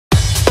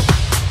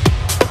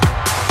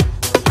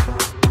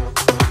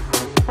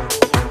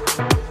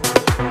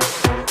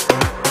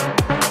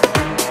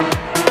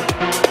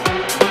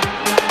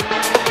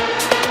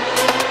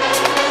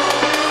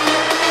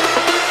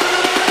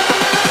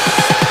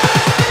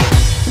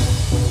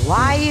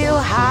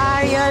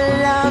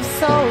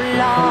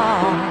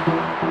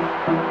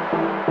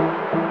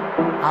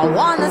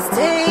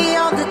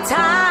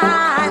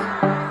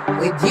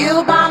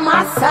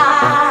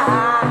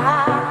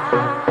side.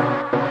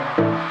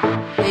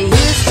 They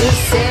used to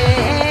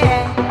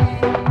say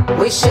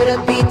we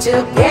shouldn't be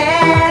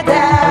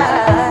together.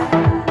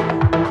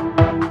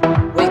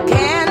 We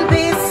can't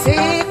be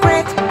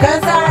secret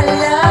 'cause our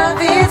love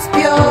is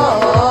pure.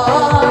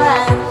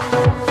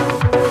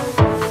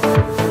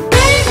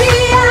 Baby,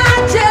 I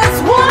just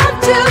want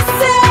to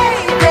say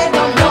they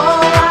don't know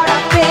what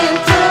I've been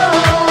through.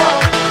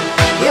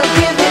 You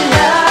give me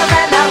love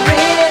and I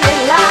really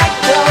like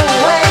the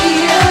way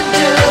you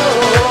do.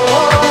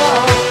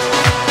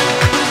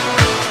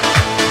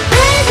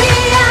 Baby,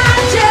 I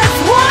just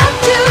want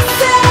to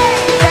say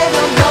they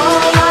don't know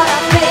what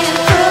I've been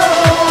through.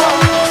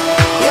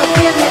 You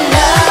give me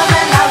love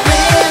and I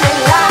really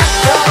like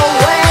the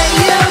way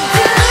you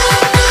do.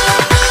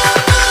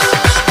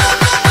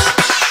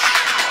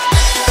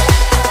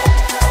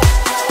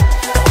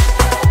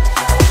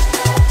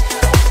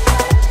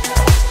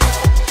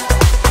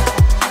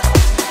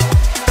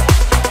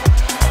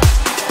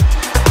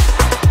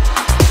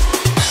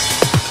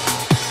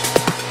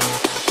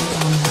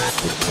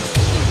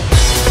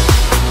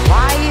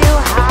 Why you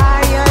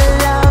hide your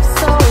love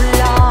so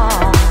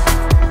long?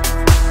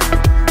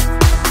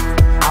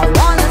 I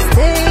wanna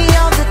stay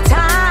all the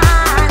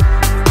time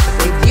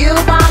with you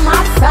by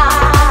my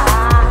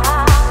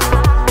side.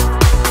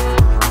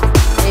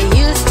 They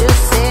used to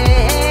say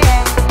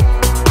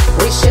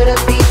we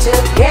shouldn't be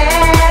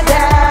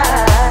together.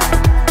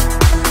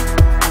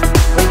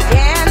 We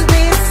can't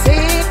be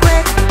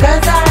secret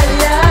 'cause our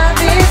love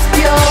is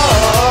pure.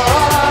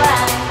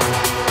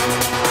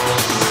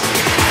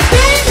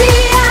 Baby,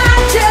 I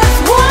just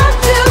want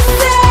to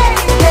say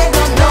they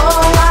don't know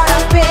what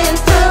I've been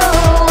through.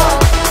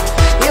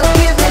 You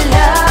give me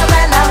love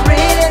and I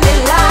really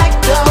like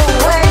the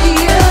way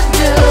you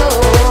do.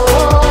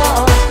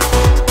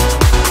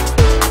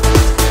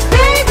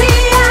 Baby,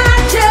 I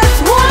just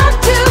want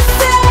to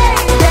say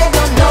they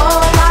don't know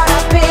what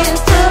I've been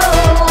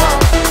through.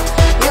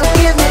 You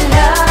give me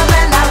love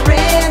and I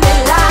really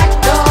like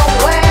the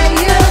way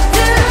you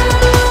do.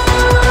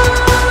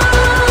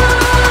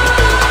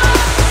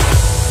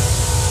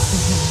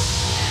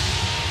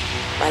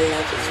 My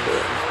love is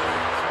real,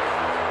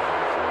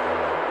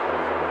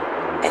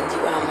 and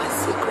you are my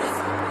secret.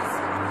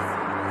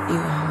 You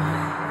are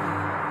mine.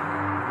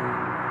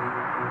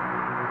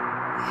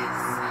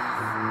 Yes.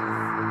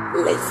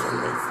 Listen.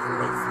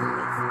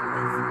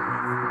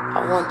 I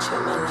want you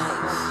in my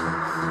life.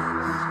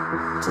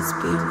 Just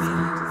be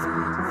real.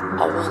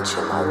 I want you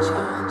in my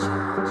world.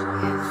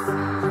 Yes.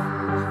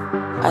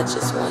 I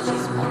just want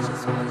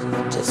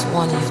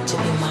you to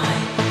be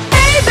mine.